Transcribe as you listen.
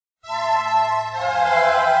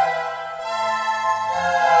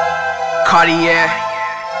Cartier,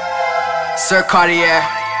 Sir Cartier.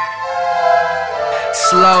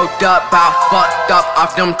 Slowed up, bout fucked up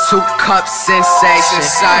off them 2 cups sensation.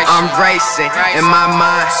 I'm racing in my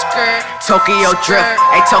mind. Tokyo drift,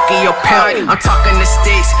 a Tokyo pimp. I'm talking to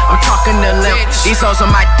sticks, I'm talking to limp. These hoes on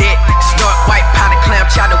my dick, snort white powder clam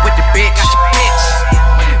chowder with the bitch.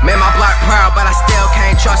 Man, my block proud, but I still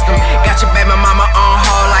can't trust them. Got your baby mama on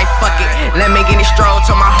hold like fuck it. Let me get it stroll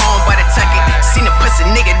to my home, but I tuck it. Seen a pussy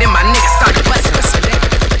nigga, then my nigga started bustin'.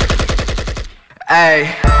 Ayy,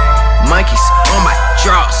 monkeys on my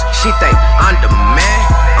drawers, she think I'm the man.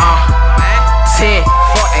 10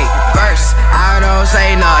 for a verse, I don't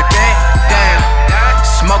say nothing. Damn,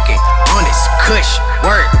 smoking on this kush,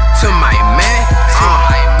 word to my man.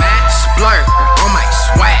 Splurg on my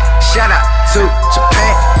swag, shout out to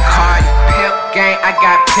Japan. Carti, pimp gang, I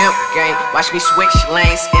got pimp gang. Watch me switch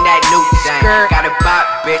lanes in that new thing. Got a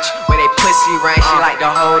bop bitch with a pussy ring. She like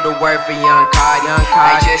to hold the word for young Carti.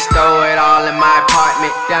 I just throw it all in my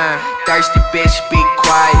apartment. Thirsty bitch, be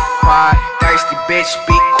quiet. Thirsty bitch,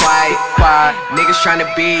 be quiet. Niggas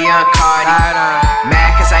tryna be young Carti.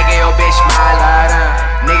 Mad cause I gave your bitch my life.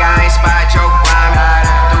 Nigga, I ain't spied your rhyme.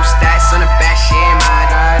 Do stats on the back, she ain't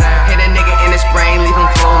mine. Hit a nigga in his brain, leave him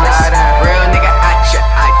clueless. Real nigga, I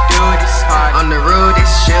do this. On the road, this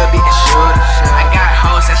should be a shooter. I got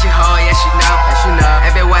hoes that she hold, yeah, she know.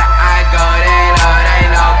 Everywhere I go, they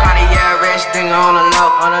know. Cartier rich nigga on the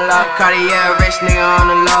low. Cartier rich nigga on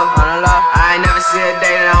the low. I ain't never see a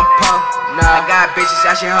day that I'm po. I got bitches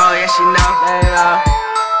that she hold, yeah, she know.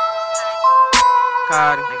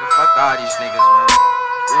 Carti, nigga, fuck all these niggas, man.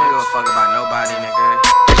 I don't give a fuck about nobody, nigga.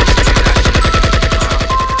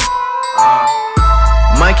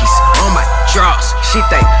 Monkeys on my drawers, she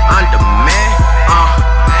think I'm the man.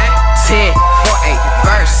 10 for a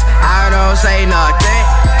verse, I don't say nothing.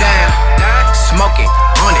 Damn, smoking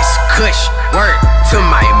on this kush, word to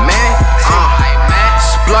my man.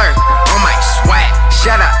 Splurg on my swag,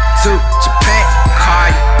 shout out to Japan.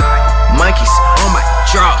 Carti, monkeys on my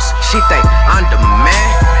drawers, she think I'm the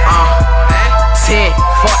man. 10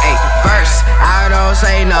 for a verse, I don't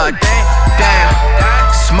say nothing. Damn,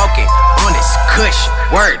 smoking on this kush,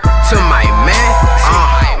 word to my man.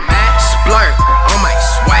 Splurg on my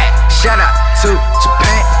swag, shout out to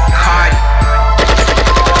Japan. Carti.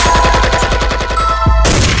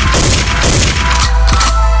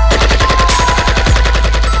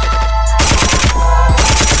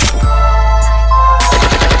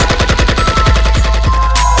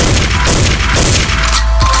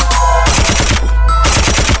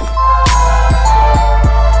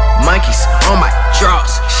 Monkeys on my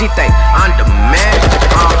drawers, she think I'm the man.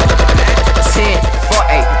 10 for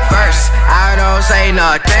a verse, I don't say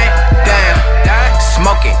nothing. Damn,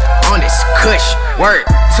 smoking on this kush, word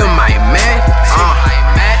to my man.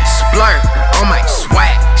 Splurg on my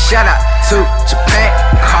swag, shout out to Japan.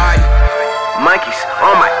 Carti, monkeys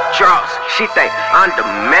on my drawers, she think I'm the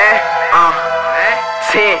man.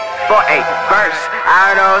 10 for a verse,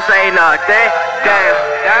 I don't say nothing.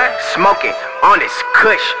 Damn, smoking on this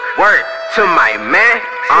kush, word to my man.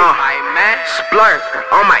 Splurg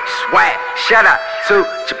on my swag, shout out to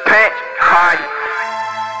Japan. Carti.